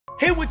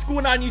Hey, what's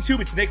going on YouTube?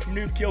 It's Nick from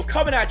Noobkill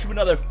coming at you with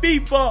another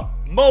FIFA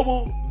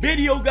mobile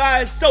video,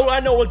 guys. So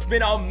I know it's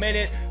been a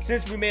minute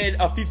since we made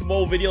a FIFA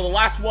mobile video. The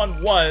last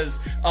one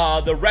was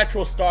the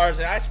retro stars,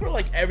 and I swear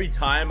like every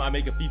time I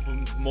make a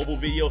FIFA mobile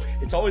video,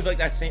 it's always like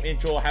that same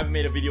intro. I haven't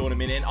made a video in a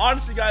minute, and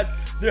honestly guys,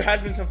 there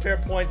has been some fair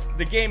points.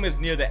 The game is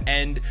near the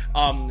end.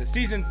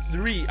 Season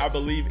 3, I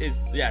believe,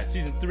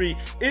 season 3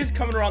 is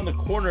coming around the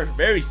corner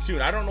very soon.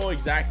 I don't know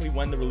exactly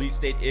when the release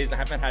date is. I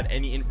haven't had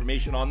any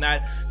information on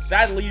that,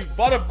 sadly,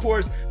 but of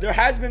course there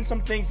has been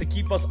some things to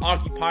keep us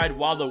occupied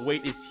while the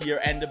wait is here,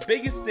 and the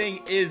biggest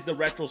thing is the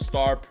retro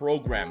star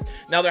program.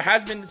 Now there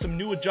has been some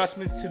new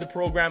adjustments to the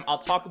program. I'll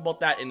talk about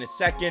that in a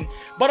second,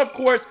 but of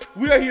course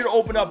we are here to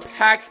open up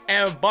packs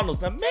and bundles.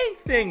 The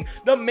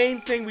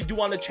main thing we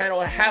do on the channel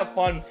to have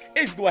fun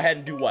is go ahead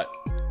and do what?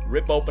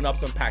 Rip open up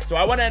some packs. So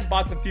I went ahead and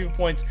bought some FIFA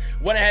points,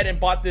 went ahead and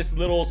bought this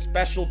little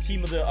special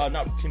team of the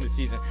not team of the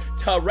season,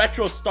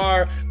 retro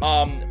star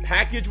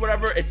package,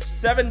 whatever. It's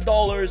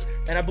 $7,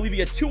 and I believe you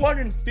get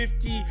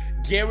 250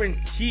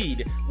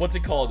 guaranteed, what's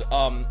it called,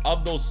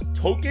 of those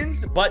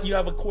tokens, but you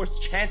have of course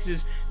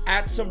chances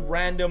at some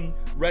random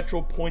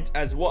retro points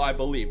as well, I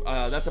believe.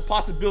 That's a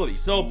possibility,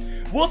 so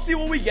we'll see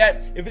what we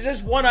get. If it's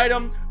just one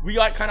item, we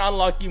got kind of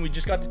unlucky and we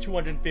just got the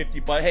 250,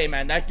 but hey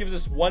man, that gives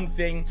us one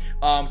thing,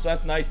 so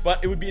that's nice.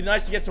 But it would be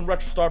nice to get some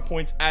retro star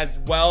points as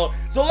well,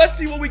 so let's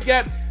see what we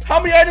get.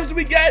 How many items do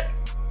we get?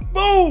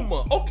 Boom.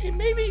 Okay,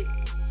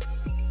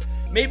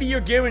 maybe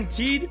you're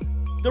guaranteed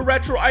the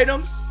retro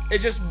items.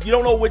 It's just you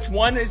don't know which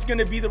one is going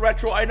to be the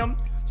retro item,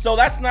 so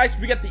that's nice.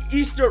 We got the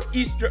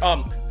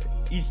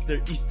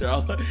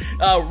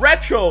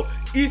retro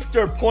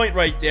Easter point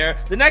right there.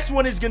 The next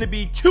one is going to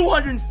be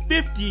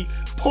 250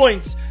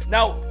 points.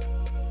 Now,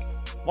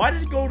 why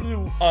did it go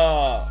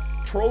to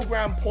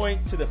program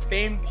point to the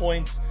fame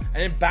points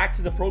and then back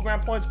to the program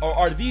points? Or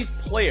are these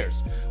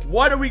players?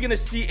 What are we gonna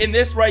see in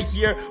this right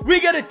here? We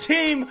get a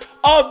team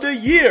of the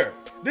year.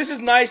 This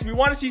is nice. We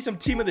want to see some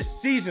team of the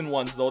season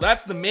ones though.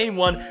 That's the main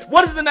one.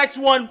 What is the next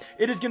one?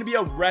 It is going to be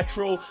a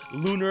retro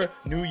Lunar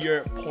New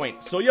Year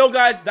point. So yo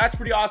guys, that's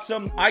pretty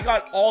awesome. I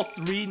got all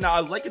three.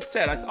 Now like I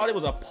said, I thought it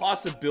was a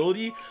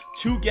possibility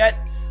to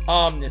get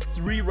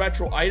 3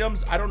 retro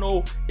items. I don't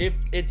know if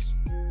it's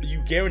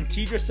you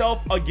guaranteed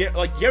yourself like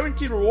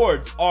guaranteed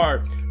rewards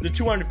are the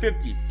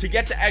 250 to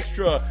get the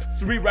extra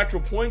 3 retro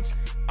points.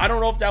 I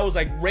don't know if that was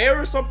like rare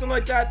or something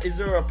like that. Is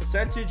there a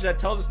percentage that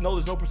tells us? No,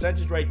 there's no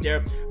percentage right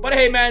there. But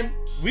hey man,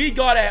 we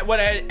went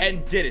ahead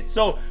and did it.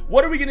 So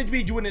what are we going to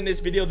be doing in this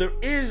video? There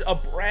is a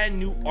brand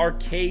new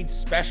arcade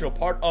special,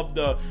 part of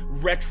the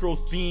retro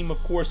theme.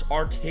 Of course,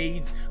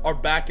 arcades are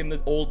back in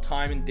the old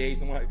time and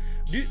days. And like,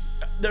 dude,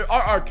 there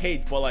are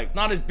arcades, but like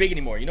not as big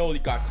anymore. You know, you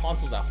got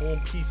consoles at home,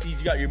 PCs,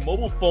 you got your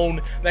mobile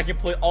phone that can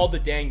play all the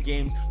dang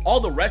games, all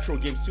the retro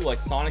games too, like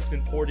Sonic's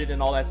been ported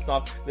and all that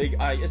stuff.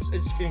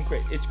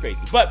 It's crazy.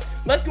 But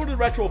let's go to the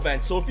retro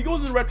event. So if you go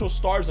to the retro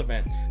stars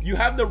event, you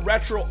have the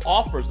retro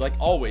offers like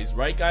always,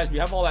 right guys? We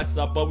have all that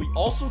stuff, but we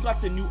also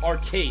got the new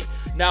arcade.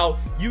 Now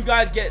you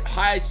guys get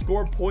high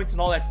score points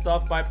and all that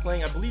stuff by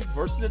playing, I believe,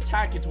 versus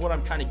attack is what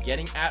I'm kind of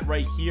getting at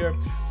right here.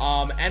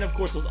 And of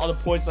course those other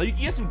points, like you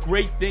can get some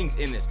great things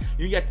in this.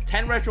 You get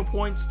 10 retro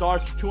points,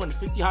 stars for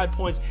 250 high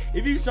points.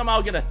 If you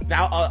somehow get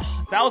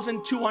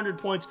 1,200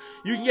 points,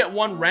 you can get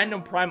 1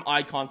 random prime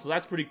icon, so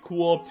that's pretty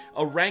cool.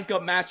 A rank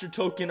up master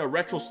token, a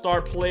retro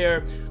star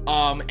player,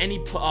 any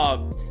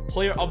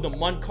player of the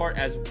month card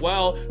as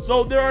well.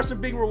 So there are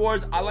some big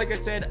rewards. Like I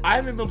said, I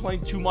haven't been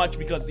playing too much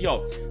because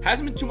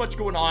hasn't been too much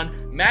going on.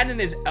 Madden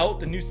is out,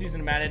 the new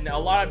season of Madden. A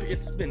lot of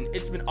it's been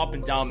up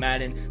and down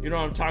Madden. You know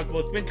what I'm talking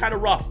about? It's been kind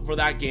of rough for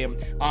that game.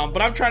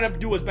 But I'm trying to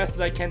do as best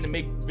as I can to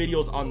make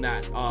videos on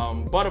that.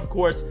 But of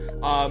course,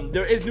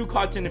 there is new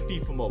content in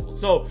FIFA Mobile.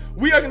 So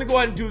we are gonna go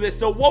ahead and do this.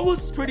 So what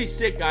was pretty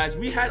sick, guys,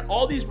 we had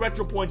all these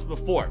retro points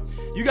before.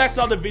 You guys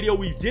saw the video.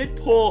 We did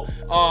pull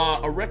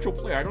a retro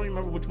player. I don't even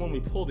remember which one we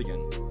pulled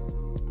again.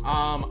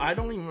 I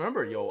don't even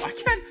remember, yo. I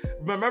can't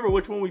remember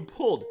which one we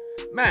pulled.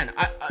 Man,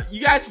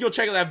 you guys can go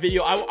check out that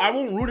video. I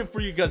won't root it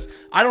for you because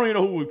I don't even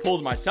know who we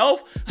pulled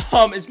myself.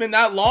 It's been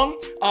that long.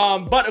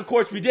 But of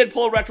course, we did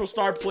pull a retro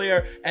star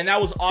player, and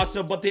that was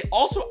awesome. But they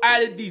also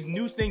added these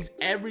new things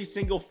every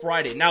single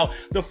Friday. Now,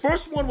 the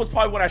first one was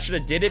probably when I should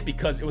have did it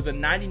because it was a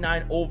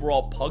 99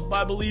 overall Pogba,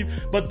 I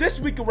believe. But this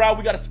week around,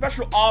 we got a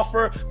special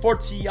offer for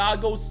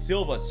Thiago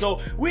Silva.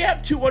 So we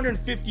have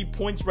 250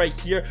 points right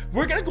here.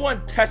 We're gonna go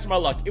and test my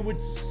luck. It would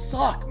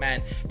suck,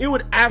 man. It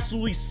would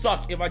absolutely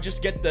suck if I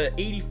just get the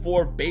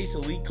 84 base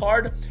elite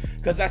card,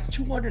 because that's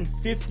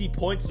 250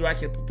 points that I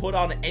can put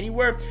on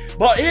anywhere.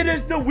 But it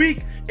is the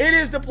week. It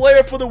is the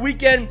player for the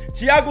weekend.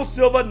 Thiago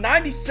Silva,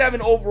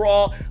 97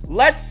 overall.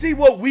 Let's see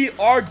what we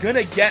are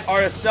gonna get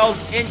ourselves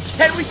in.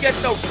 Can we get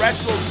the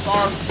retro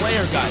star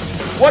player,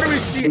 guys? What do we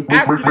see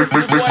after this?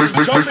 We'll go ahead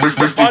and jump into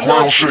the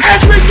bundle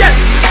as we get.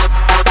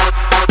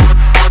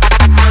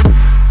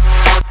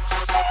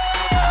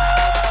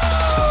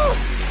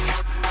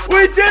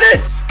 We did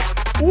it!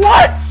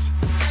 What?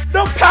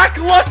 The pack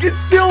luck is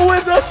still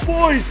with us,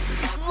 boys.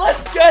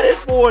 Let's get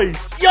it, boys.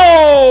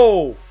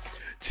 Yo!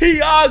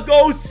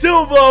 Thiago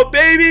Silva,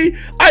 baby.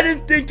 I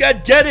didn't think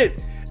I'd get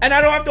it. And I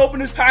don't have to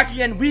open this pack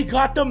again. We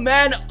got the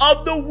man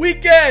of the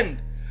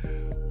weekend.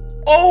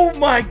 Oh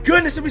my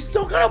goodness, and we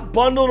still got a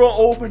bundle to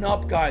open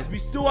up, guys. We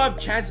still have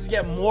chances to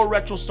get more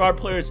retro star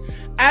players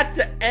at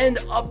the end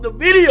of the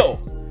video.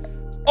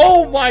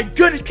 Oh my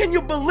goodness, can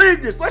you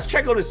believe this? Let's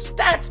check out his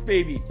stats,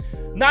 baby.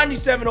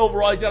 97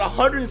 overall, he's got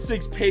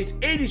 106 pace,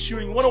 80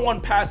 shooting, 101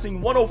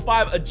 passing,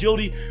 105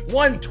 agility,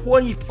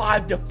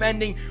 125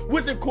 defending,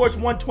 with of course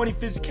 120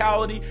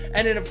 physicality,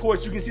 and then of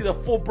course you can see the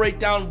full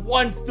breakdown,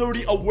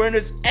 130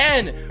 awareness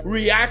and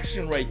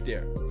reaction right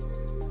there.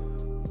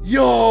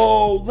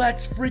 Yo,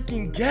 let's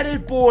freaking get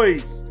it,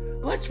 boys.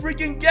 Let's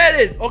freaking get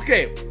it.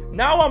 Okay,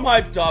 now I'm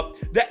hyped up.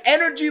 The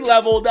energy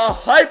level, the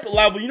hype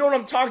level, you know what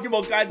I'm talking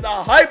about, guys. The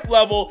hype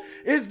level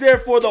is there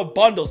for the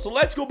bundle. So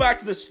let's go back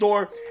to the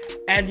store.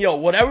 And yo,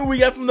 whatever we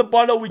get from the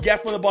bundle, we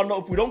get from the bundle.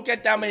 If we don't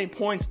get that many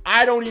points,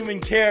 I don't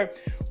even care.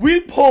 We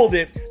pulled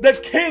it. The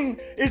king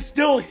is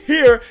still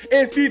here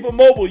in FIFA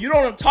Mobile. You know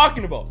what I'm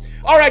talking about.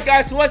 All right,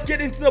 guys, so let's get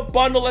into the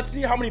bundle. Let's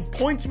see how many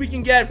points we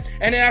can get.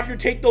 And then after,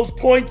 take those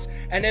points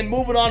and then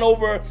move it on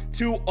over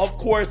to, of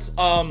course,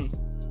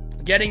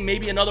 getting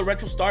maybe another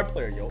retro star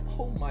player, yo.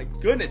 Oh my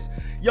goodness.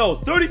 Yo,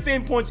 30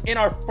 fame points in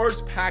our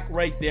first pack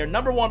right there.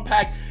 Number 1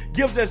 pack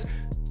gives us,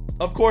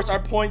 of course, our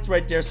points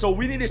right there. So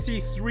we need to see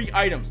 3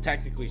 items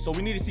technically. So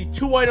we need to see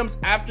 2 items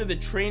after the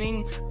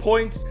training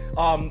points,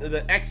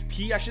 the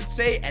XP I should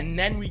say, and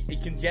then we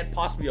can get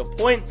possibly a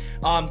point.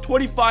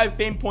 25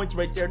 fame points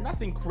right there,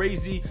 nothing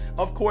crazy,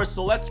 of course.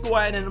 So let's go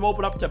ahead and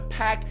open up to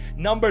pack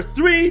number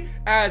 3.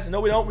 As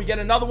no, we don't, we get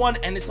another one,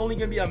 and it's only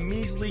gonna be a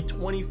measly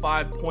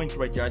 25 points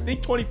right there. I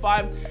think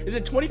 25, is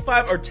it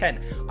 25 or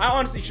 10? I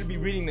honestly should be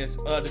reading this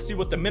to see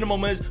what the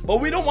minimum is, but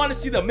we don't want to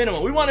see the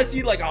minimum. We want to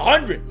see like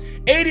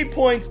 180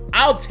 points.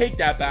 I'll take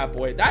that bad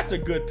boy. That's a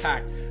good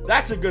pack.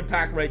 That's a good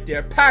pack right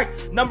there.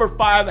 Pack number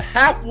 5,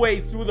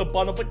 halfway through the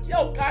bundle. But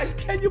yo, guys,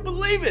 can you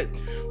believe it?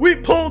 We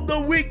pulled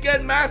the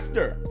Weekend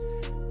Master.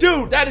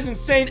 Dude, that is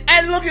insane.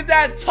 And look at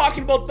that,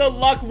 talking about the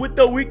luck with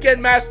the Weekend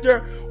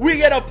Master. We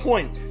get a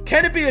point.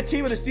 Can it be a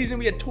team of the season?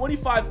 We get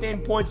 25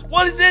 fame points.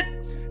 What is it?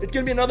 It's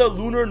going to be another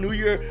Lunar New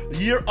Year,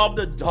 Year of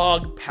the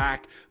Dog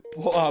pack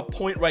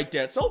point right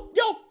there. So,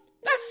 yo,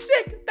 that's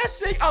sick. That's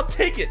sick. I'll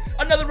take it.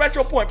 Another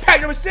retro point.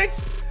 Pack number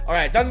 6. All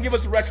right, it doesn't give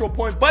us a retro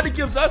point, but it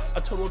gives us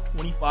a total of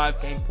 25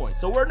 fame points.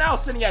 So we're now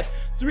sitting at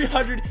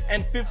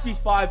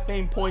 355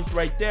 fame points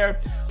right there.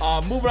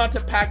 Moving on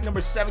to pack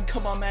number 7.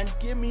 Come on, man.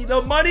 Give me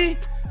the money.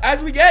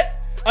 As we get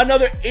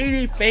another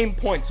 80 fame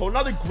points. So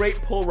another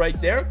great pull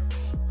right there.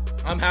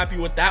 I'm happy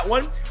with that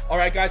one. All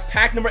right, guys,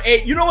 pack number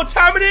 8. You know what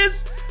time it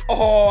is?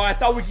 Oh, I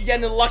thought we could get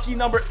in the lucky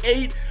number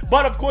 8.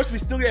 But, of course, we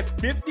still get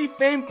 50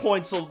 fame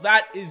points. So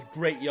that is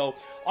great, yo.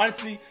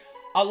 Honestly,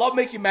 I love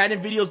making Madden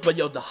videos, but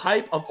yo, the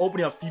hype of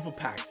opening up FIFA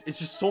packs, it's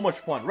just so much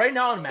fun. Right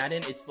now on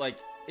Madden, it's like,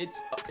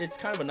 it's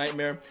kind of a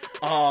nightmare.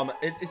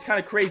 It's kind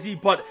of crazy,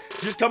 but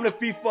just coming to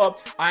FIFA,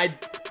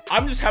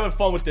 I'm just having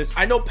fun with this.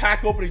 I know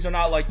pack openings are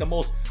not like the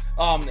most,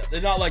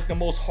 they're not like the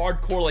most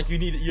hardcore, like you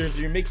need,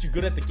 it makes you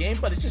good at the game,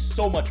 but it's just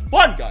so much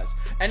fun, guys.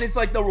 And it's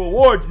like the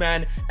rewards,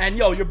 man. And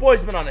yo, your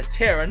boy's been on a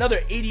tear.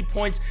 Another 80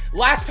 points.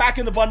 Last pack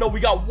in the bundle. We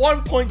got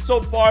 1 point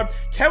so far.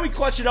 Can we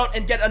clutch it out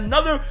and get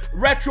another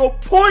retro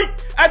point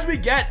as we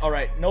get? All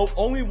right, nope,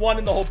 only 1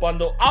 in the whole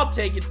bundle. I'll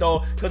take it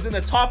though, because in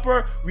the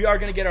topper, we are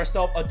gonna get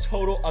ourselves a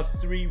total of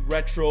 3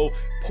 retro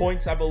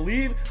points, I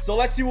believe. So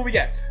let's see what we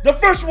get. The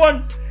first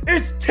one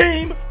is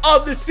Team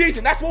of the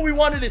Season. That's what we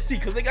wanted to see,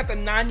 because they got the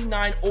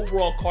 99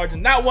 overall cards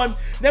in that one.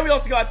 Then we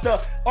also got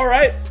the, all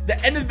right, the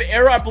end of the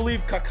era, I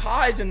believe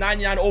Kaká is a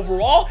 99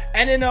 overall,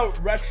 and in a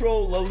retro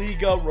La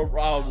Liga a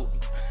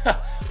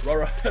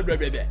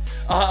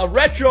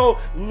retro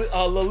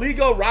La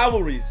Liga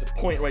rivalries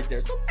point right there.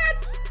 So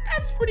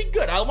that's pretty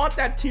good. I want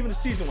that Team of the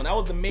Season one. That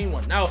was the main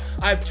one. Now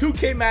I have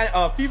 2K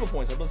FIFA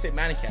points. I was gonna say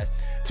Madden Cat.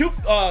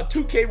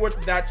 2K worth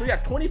of that. So yeah,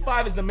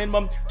 25 is the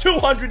minimum,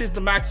 200 is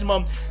the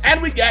maximum,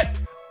 and we get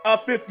a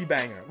 50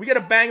 banger. We get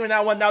a banger in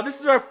that one. Now this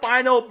is our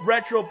final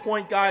retro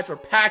point, guys, or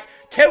pack.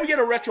 Can we get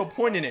a retro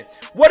point in it?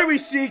 What do we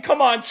see?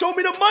 Come on, show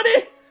me the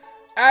money.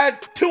 As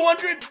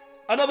 200,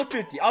 another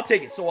 50. I'll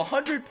take it. So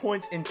 100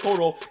 points in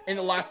total in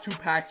the last 2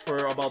 packs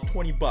for about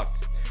 20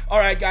 bucks. All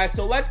right, guys,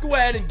 so let's go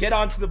ahead and get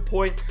on to the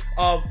point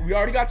of, we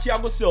already got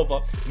Thiago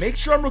Silva. Make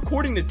sure I'm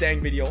recording this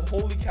dang video.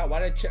 Holy cow,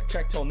 why did I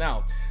check till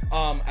now?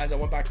 As I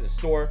went back to the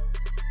store.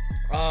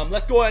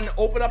 Let's go ahead and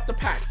open up the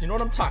packs. You know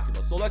what I'm talking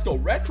about. So let's go.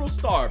 Retro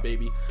Star,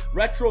 baby.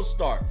 Retro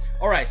Star.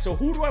 All right, so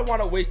who do I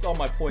want to waste all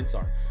my points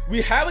on?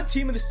 We have a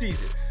Team of the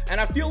Season. And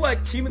I feel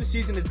like Team of the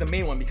Season is the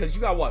main one, because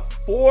you got, what,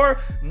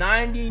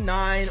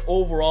 499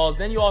 overalls.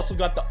 Then you also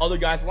got the other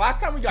guys.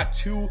 Last time we got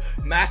 2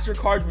 Master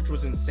cards, which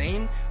was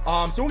insane.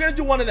 So we're going to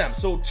do one of them.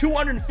 So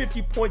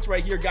 250 points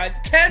right here, guys.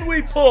 Can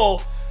we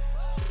pull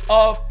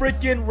a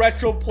freaking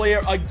retro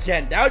player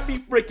again? That would be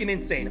freaking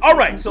insane. All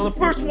right, so the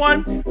first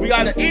one, we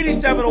got an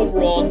 87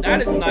 overall.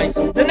 That is nice.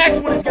 The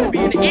next one is going to be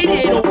an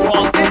 88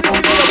 overall. Is this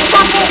going to be a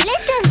purple?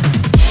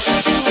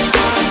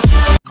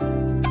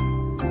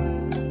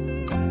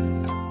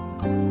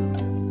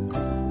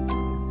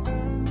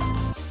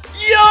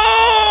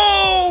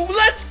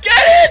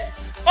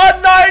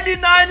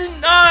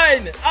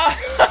 90.99.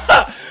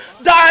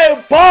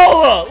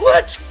 Diabola.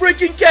 Let's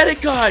freaking get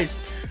it, guys.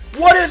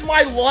 What is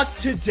my luck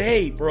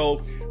today,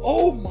 bro?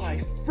 Oh my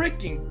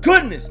freaking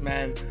goodness,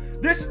 man.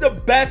 This is the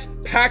best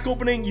pack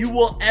opening you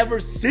will ever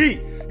see.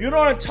 You know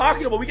what I'm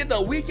talking about. We get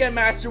the Weekend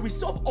Master. We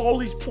still have all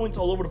these points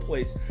all over the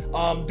place.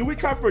 Do we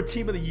try for a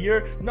Team of the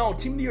Year? No,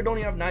 Team of the Year don't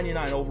even have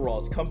 99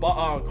 overalls.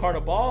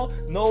 Carnival,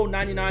 no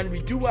 99. We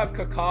do have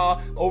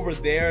Kaká over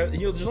there.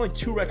 You know, there's only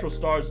 2 retro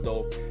stars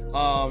though.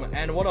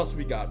 And what else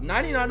we got?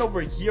 99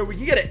 over here. We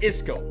can get an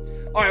Isco.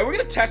 All right, we're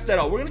gonna test that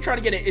out. We're gonna try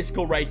to get an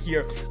Isco right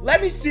here. Let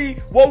me see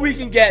what we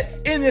can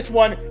get in this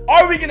one.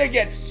 Are we gonna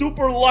get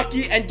super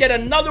lucky and get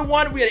another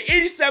one? We had an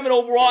 87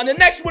 overall, and the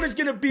next one is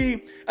gonna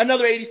be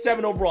another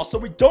 87 overall. So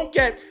we don't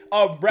get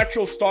a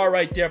retro star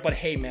right there, but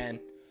hey, man,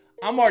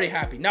 I'm already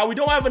happy. Now, we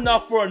don't have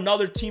enough for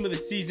another team of the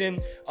season.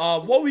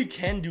 What we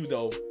can do,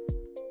 though,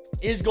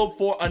 is go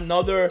for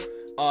another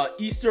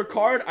Easter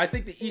card. I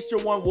think the Easter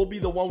one will be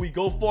the one we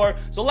go for.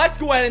 So let's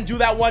go ahead and do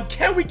that one.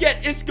 Can we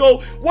get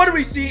Isco? What do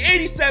we see?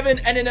 87,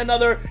 and in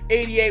another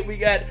 88, we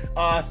get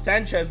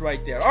Sanchez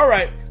right there. All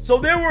right. So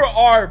there were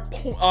our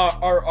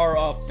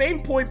fame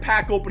point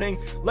pack opening.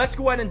 Let's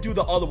go ahead and do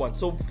the other one.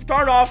 So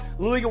start off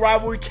Liga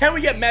Rivalry. Can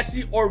we get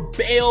Messi or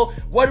Bale?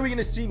 What are we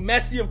gonna see?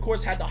 Messi, of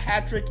course, had the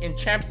hat trick in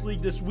Champions League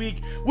this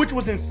week, which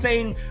was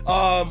insane.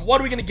 What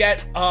are we gonna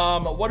get?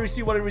 What do we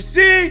see? What do we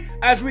see?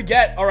 As we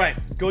get, all right,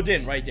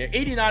 Godin right there.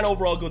 89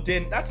 overall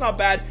Godin. That's not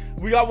bad.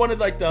 We got one of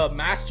like the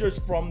masters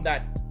from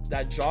that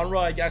genre,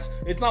 I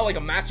guess. It's not like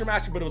a master,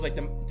 but it was like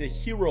the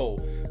hero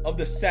of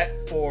the set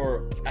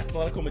for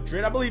Atletico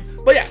Madrid, I believe.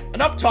 But yeah,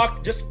 enough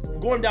talk. Just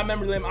going down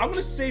memory lane. I'm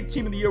gonna save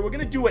Team of the Year. We're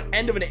gonna do an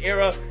end of an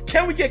era.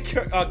 Can we get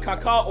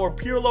Kaká or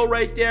Pirlo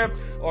right there,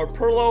 or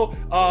Pirlo?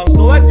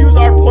 So let's use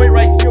our point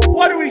right here.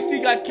 What do we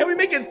see, guys? Can we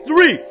make it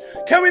 3?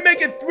 Can we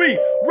make it 3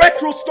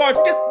 retro stars?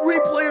 Get 3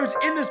 players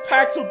in this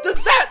pack. So does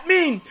that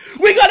mean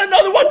we got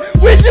another one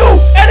with you?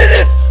 And it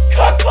is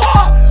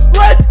Kaká.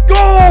 Let's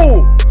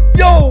go.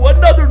 Yo,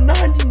 another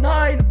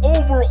 99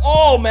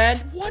 overall, man.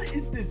 What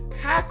is this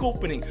pack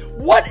opening?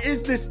 What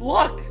is this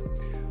luck?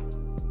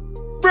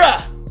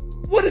 Bruh,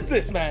 what is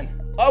this, man?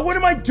 What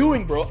am I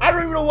doing, bro? I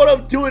don't even know what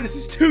I'm doing. This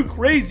is too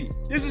crazy.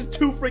 This is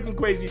too freaking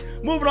crazy.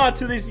 Moving on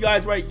to these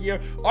guys right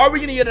here. Are we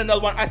going to get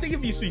another one? I think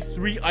if you see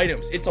 3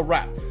 items, it's a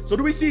wrap. So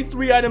do we see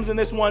 3 items in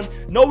this one?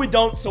 No, we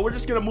don't. So we're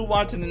just going to move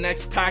on to the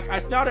next pack. I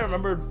thought I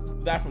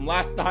remembered that from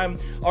last time.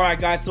 All right,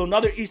 guys. So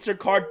another Easter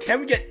card.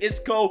 Can we get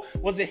Isco?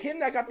 Was it him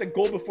that got the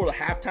goal before the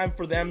halftime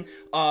for them?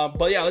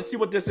 But yeah, let's see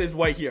what this is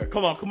right here.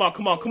 Come on, come on,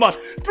 come on, come on.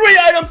 3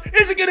 items.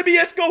 Is it going to be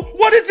Isco?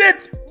 What is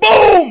it?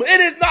 Boom!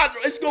 It is not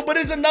Isco, but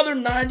it's another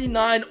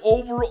 99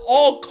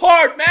 overall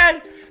card,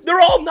 man. They're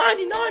all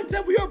 99s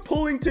that we are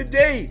pulling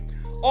today.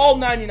 All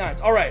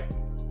 99s. All right.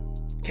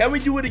 Can we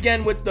do it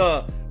again with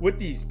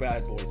these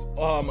bad boys?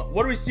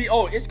 What do we see?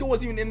 Oh, Isco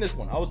wasn't even in this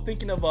one. I was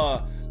thinking of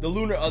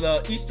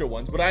the Easter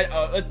ones, but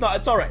it's not.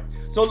 It's all right.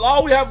 So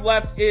all we have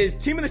left is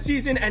Team of the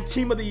Season and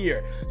Team of the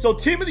Year. So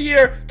Team of the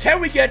Year, can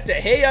we get De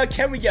Gea?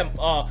 Can we get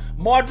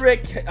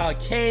Modric,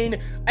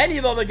 Kane, any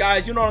of the other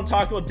guys? You know what I'm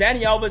talking about.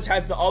 Danny Alves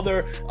has the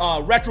other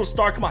retro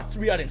star. Come on,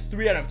 3 items,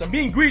 3 items. I'm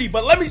being greedy,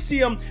 but let me see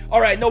them. All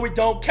right, no, we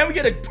don't. Can we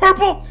get a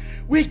purple?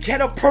 We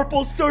get a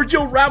purple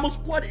Sergio Ramos.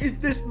 What is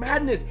this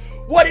madness?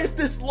 What is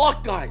this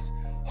luck, guys?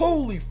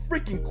 Holy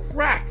freaking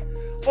crack.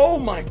 Oh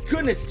my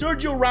goodness,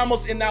 Sergio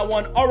Ramos in that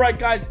one. All right,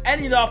 guys,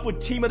 ending it off with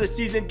Team of the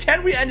Season.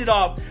 Can we end it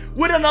off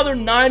with another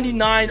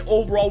 99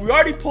 overall? We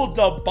already pulled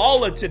the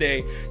Bala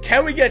today.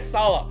 Can we get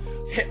Salah?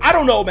 I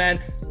don't know, man.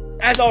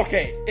 As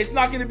okay, it's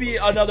not going to be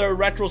another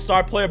retro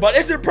star player, but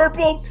is it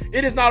purple?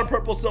 It is not a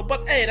purple, so,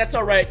 but hey, that's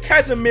all right.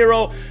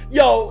 Casemiro,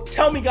 yo,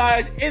 tell me,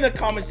 guys, in the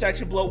comment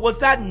section below, was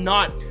that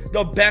not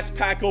the best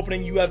pack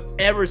opening you have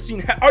ever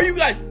seen? Are you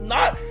guys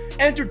not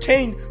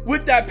entertained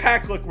with that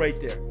pack look right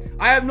there?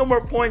 I have no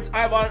more points.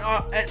 I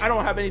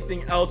don't have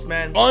anything else,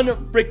 man.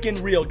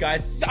 Unfreaking real,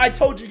 guys. I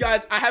told you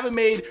guys I haven't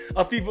made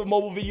a FIFA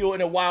mobile video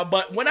in a while,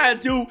 but when I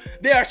do,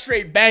 they are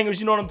straight bangers.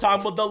 You know what I'm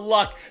talking about? The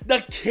luck,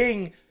 the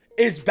king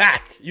is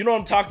back. You know what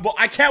I'm talking about?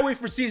 I can't wait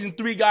for season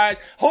 3, guys.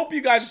 Hope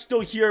you guys are still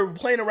here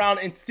playing around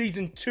in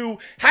season 2,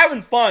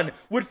 having fun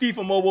with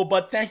FIFA Mobile.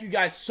 But thank you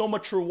guys so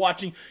much for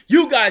watching.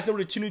 You guys know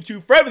what to tune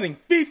into for everything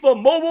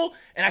FIFA Mobile,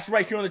 and that's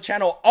right here on the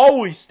channel.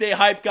 Always stay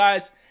hyped,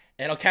 guys,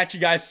 and I'll catch you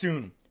guys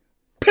soon.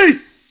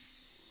 Peace.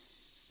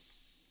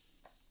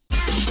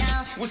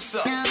 What's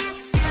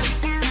up?